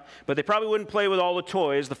camera, but they probably wouldn't play with all the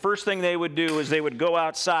toys. The first thing they would do is they would go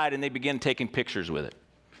outside and they begin taking pictures with it.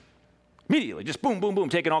 Immediately, just boom, boom, boom,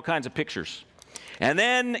 taking all kinds of pictures. And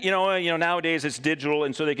then, nowadays it's digital,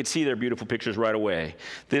 and so they could see their beautiful pictures right away.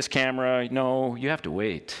 This camera, no, you have to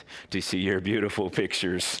wait to see your beautiful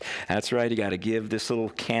pictures. That's right, you got to give this little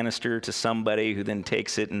canister to somebody who then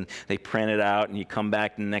takes it and they print it out, and you come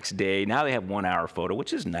back the next day. Now they have 1 hour photo,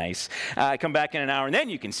 which is nice. Come back in an hour, and then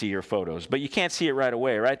you can see your photos, but you can't see it right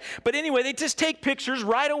away, right? But anyway, they just take pictures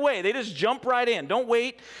right away. They just jump right in. Don't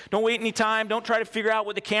wait any time. Don't try to figure out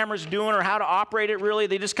what the camera's doing or how to operate it really.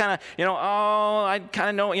 They just kind of, I kind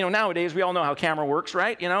of know, nowadays we all know how camera works,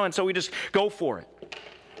 right? And so we just go for it.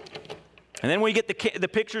 And then we get the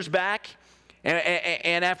pictures back,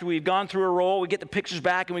 and after we've gone through a roll, we get the pictures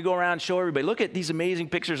back, and we go around and show everybody, look at these amazing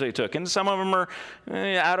pictures they took. And some of them are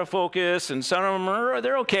out of focus, and some of them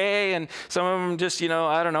they're okay, and some of them just,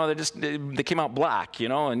 I don't know, they came out black,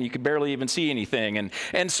 and you could barely even see anything.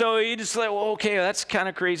 And so you just like, well, okay, that's kind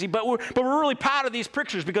of crazy. But we're really proud of these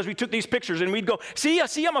pictures because we took these pictures, and we'd go, see,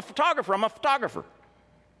 I'm a photographer.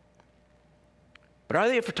 But are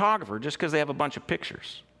they a photographer just because they have a bunch of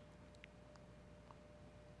pictures?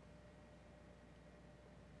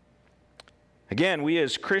 Again, we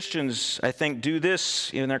as Christians, I think, do this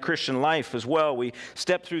in our Christian life as well. We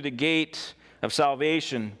step through the gate of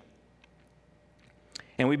salvation,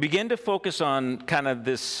 and we begin to focus on kind of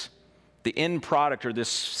the end product, or this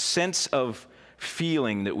sense of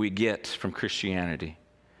feeling that we get from Christianity.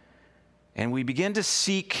 And we begin to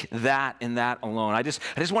seek that and that alone. I just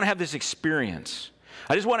want to have this experience.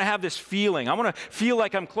 I just want to have this feeling. I want to feel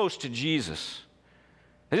like I'm close to Jesus.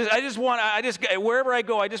 Wherever I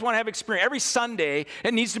go, I just want to have experience. Every Sunday,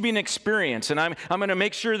 it needs to be an experience. And I'm going to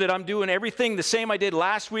make sure that I'm doing everything the same I did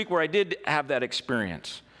last week where I did have that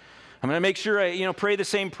experience. I'm going to make sure I, pray the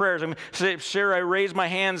same prayers. I'm going to make sure I raise my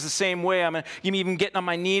hands the same way. I'm going to even get on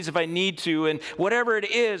my knees if I need to. And whatever it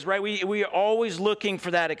is, right, we are always looking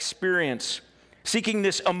for that experience, seeking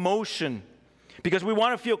this emotion, because we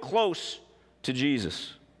want to feel close to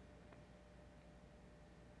Jesus.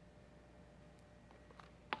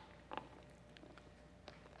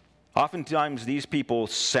 Oftentimes, these people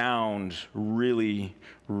sound really,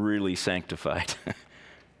 really sanctified,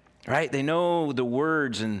 right? They know the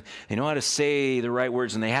words, and they know how to say the right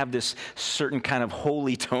words, and they have this certain kind of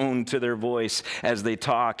holy tone to their voice as they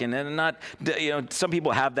talk. And then some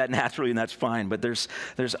people have that naturally, and that's fine. But there's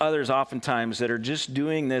others oftentimes that are just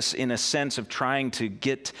doing this in a sense of trying to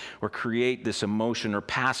get or create this emotion or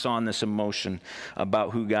pass on this emotion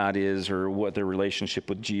about who God is or what their relationship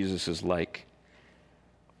with Jesus is like.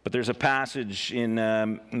 But there's a passage in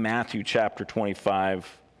Matthew chapter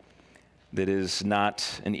 25 that is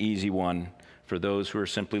not an easy one for those who are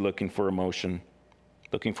simply looking for emotion,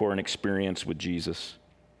 looking for an experience with Jesus.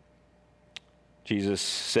 Jesus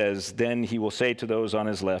says, "Then he will say to those on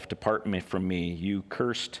his left, 'Depart from me, you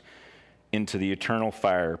cursed, into the eternal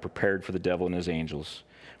fire prepared for the devil and his angels.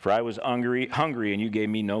 For I was hungry, and you gave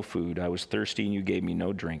me no food. I was thirsty, and you gave me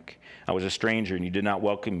no drink. I was a stranger, and you did not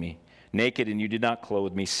welcome me. Naked, and you did not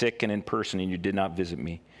clothe me. Sick and in person, and you did not visit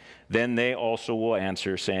me.' Then they also will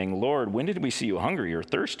answer, saying, 'Lord, when did we see you hungry or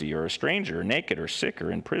thirsty or a stranger or naked or sick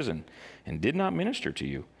or in prison and did not minister to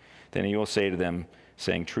you?' Then he will say to them,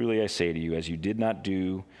 saying, 'Truly I say to you, as you did not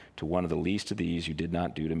do to one of the least of these, you did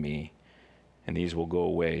not do to me.' And these will go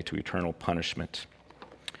away to eternal punishment."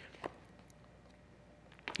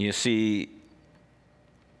 You see,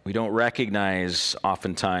 we don't recognize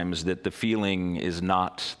oftentimes that the feeling is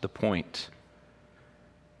not the point.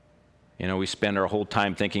 We spend our whole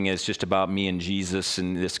time thinking it's just about me and Jesus,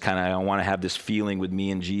 and this kind of, I want to have this feeling with me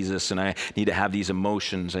and Jesus, and I need to have these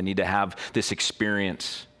emotions. I need to have this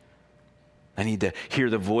experience. I need to hear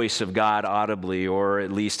the voice of God audibly, or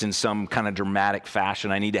at least in some kind of dramatic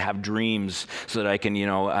fashion. I need to have dreams so that I can,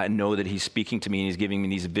 I know that he's speaking to me and he's giving me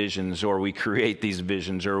these visions, or we create these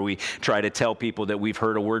visions, or we try to tell people that we've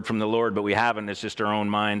heard a word from the Lord, but we haven't. It's just our own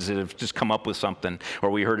minds that have just come up with something, or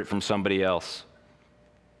we heard it from somebody else.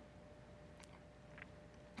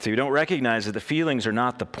 So you don't recognize that the feelings are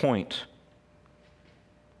not the point.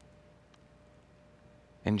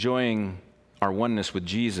 Enjoying our oneness with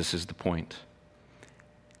Jesus is the point.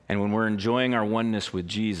 And when we're enjoying our oneness with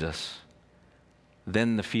Jesus,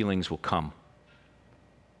 then the feelings will come.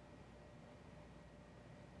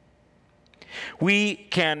 We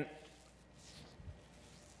can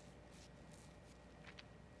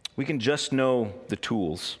just know the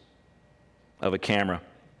tools of a camera.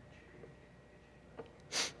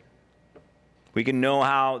 We can know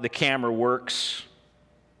how the camera works.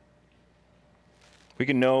 We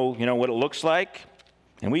can know, what it looks like,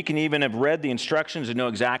 and we can even have read the instructions and know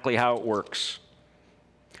exactly how it works.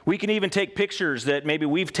 We can even take pictures that maybe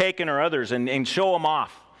we've taken or others and show them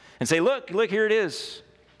off and say, look, here it is.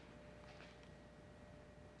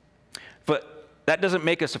 But that doesn't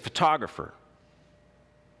make us a photographer.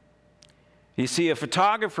 You see, a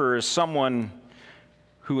photographer is someone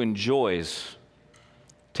who enjoys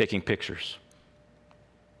taking pictures.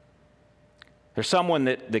 They're someone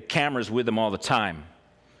that the camera's with them all the time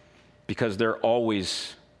because they're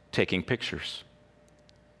always taking pictures.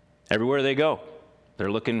 Everywhere they go,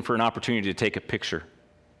 they're looking for an opportunity to take a picture.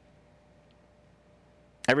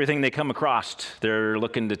 Everything they come across, they're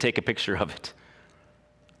looking to take a picture of it.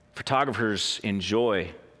 Photographers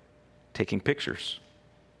enjoy taking pictures.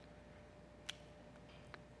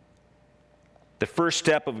 The first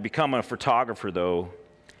step of becoming a photographer, though,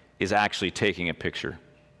 is actually taking a picture.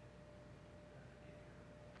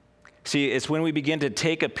 See, it's when we begin to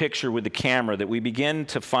take a picture with the camera that we begin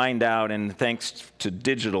to find out, and thanks to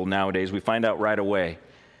digital nowadays, we find out right away.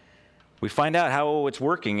 We find out how it's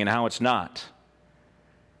working and how it's not.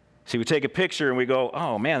 See, we take a picture and we go,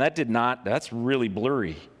 oh man, that's really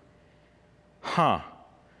blurry. How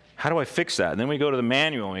do I fix that? And then we go to the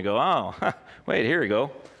manual and we go, oh, wait, here we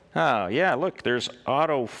go. Oh, yeah, look, there's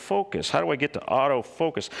autofocus. How do I get to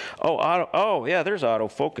autofocus? Oh, yeah, there's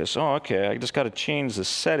autofocus. Oh, okay, I just got to change the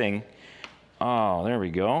setting. Oh, there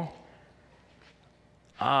we go.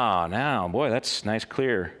 Ah, now, boy, that's nice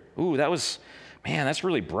clear. Ooh, that's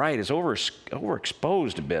really bright. It's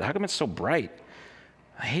overexposed a bit. How come it's so bright?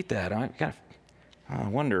 I hate that. I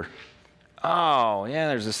wonder. Oh, yeah,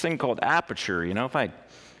 there's this thing called aperture. You know, if I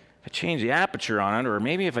change the aperture on it, or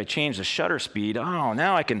maybe if I change the shutter speed,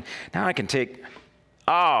 now I can take,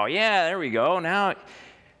 oh yeah, there we go. Now,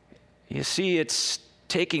 you see, it's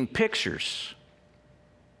taking pictures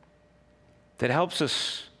that helps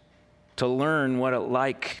us to learn what it's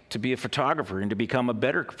like to be a photographer and to become a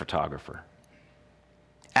better photographer.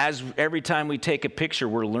 As every time we take a picture,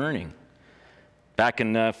 we're learning. Back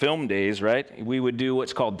in film days, right, we would do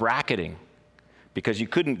what's called bracketing because you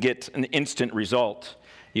couldn't get an instant result.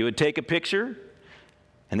 You would take a picture,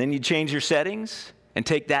 and then you'd change your settings and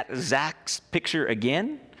take that exact picture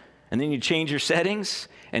again, and then you'd change your settings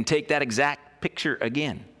and take that exact picture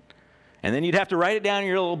again. And then you'd have to write it down in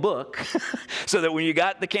your little book so that when you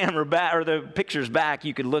got the camera back or the pictures back,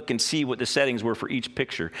 you could look and see what the settings were for each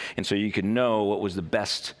picture, and so you could know what was the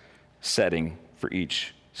best setting for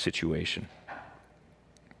each situation.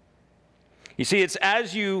 You see, it's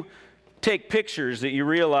as you take pictures that you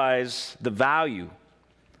realize the value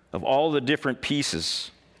of all the different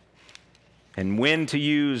pieces and when to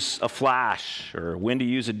use a flash or when to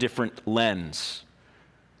use a different lens.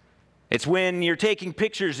 It's when you're taking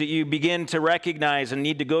pictures that you begin to recognize and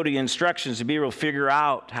need to go to the instructions to be able to figure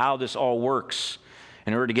out how this all works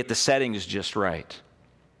in order to get the settings just right.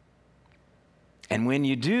 And when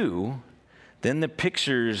you do, then the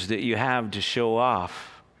pictures that you have to show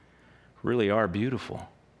off really are beautiful.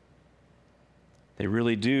 They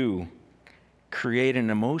really do create an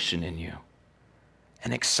emotion in you,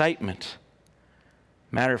 an excitement.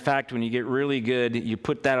 Matter of fact, when you get really good, you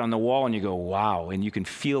put that on the wall and you go, wow, and you can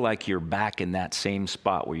feel like you're back in that same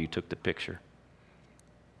spot where you took the picture.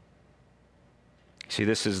 See,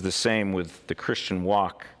 this is the same with the Christian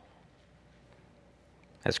walk.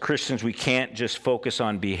 As Christians, we can't just focus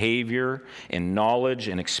on behavior and knowledge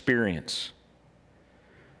and experience.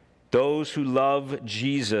 Those who love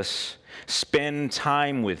Jesus spend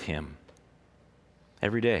time with him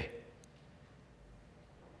every day.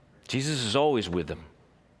 Jesus is always with them,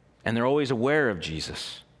 and they're always aware of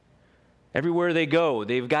Jesus. Everywhere they go,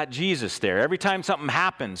 they've got Jesus there. Every time something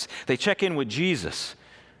happens, they check in with Jesus.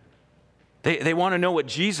 They want to know what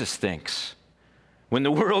Jesus thinks. When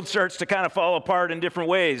the world starts to kind of fall apart in different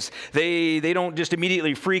ways, they don't just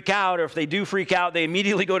immediately freak out, or if they do freak out, they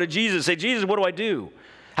immediately go to Jesus and say, Jesus, what do I do?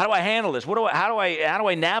 How do I handle this? How do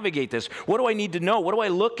I navigate this? What do I need to know? What do I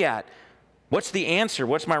look at? What's the answer?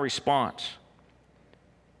 What's my response?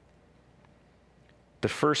 The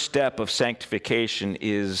first step of sanctification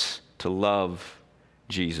is to love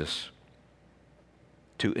Jesus,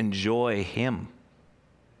 to enjoy him.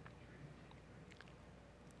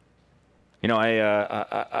 You know,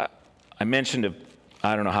 I mentioned,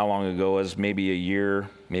 I don't know how long ago it was, maybe a year,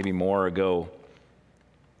 maybe more ago,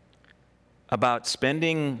 about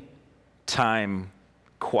spending time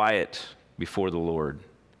quiet before the Lord.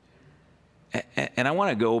 And I want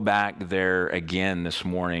to go back there again this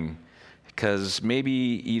morning, because maybe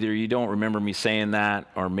either you don't remember me saying that,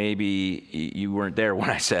 or maybe you weren't there when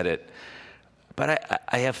I said it. But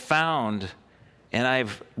I have found, and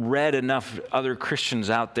I've read enough other Christians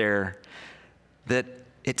out there, that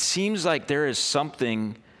it seems like there is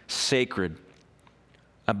something sacred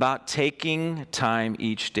about taking time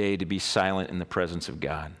each day to be silent in the presence of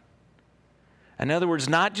God. In other words,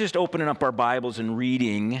 not just opening up our Bibles and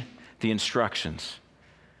reading the instructions.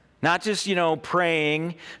 Not just,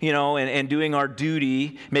 praying, and doing our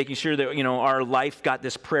duty, making sure that, our life got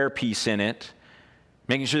this prayer piece in it.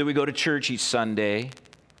 Making sure that we go to church each Sunday.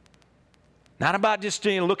 Not about just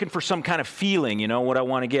looking for some kind of feeling, what I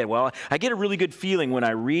want to get. Well, I get a really good feeling when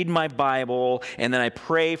I read my Bible and then I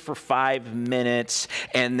pray for 5 minutes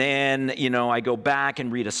and then, I go back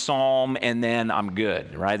and read a psalm and then I'm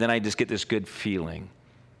good, right? Then I just get this good feeling.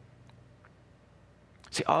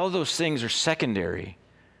 See, all of those things are secondary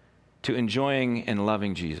to enjoying and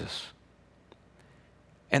loving Jesus.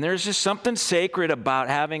 And there's just something sacred about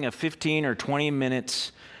having a 15 or 20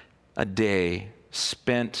 minutes a day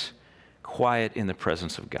spent quiet in the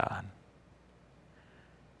presence of God.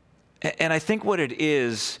 And I think what it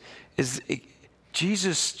is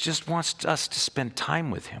Jesus just wants us to spend time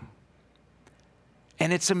with him.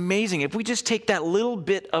 And it's amazing. If we just take that little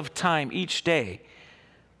bit of time each day,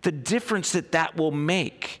 the difference that will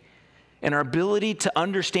make in our ability to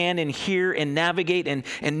understand and hear and navigate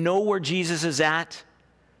and know where Jesus is at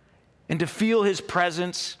and to feel his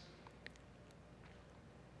presence.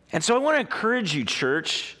 And so I want to encourage you,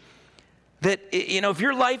 church, that, if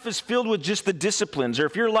your life is filled with just the disciplines, or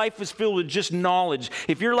if your life is filled with just knowledge,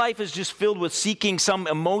 if your life is just filled with seeking some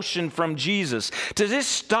emotion from Jesus, to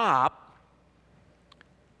just stop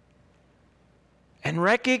and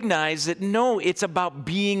recognize that, no, it's about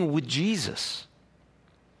being with Jesus.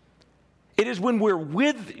 It is when we're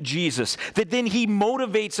with Jesus that then he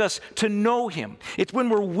motivates us to know him. It's when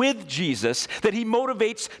we're with Jesus that he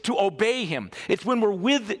motivates to obey him. It's when we're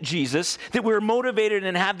with Jesus that we're motivated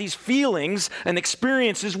and have these feelings and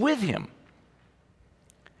experiences with him.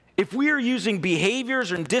 If we are using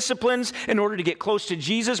behaviors and disciplines in order to get close to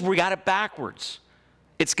Jesus, we got it backwards.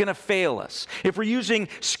 It's going to fail us. If we're using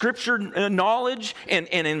scripture knowledge and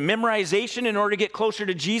memorization in order to get closer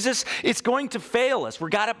to Jesus, it's going to fail us.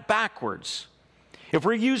 We got it backwards. If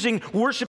we're using worship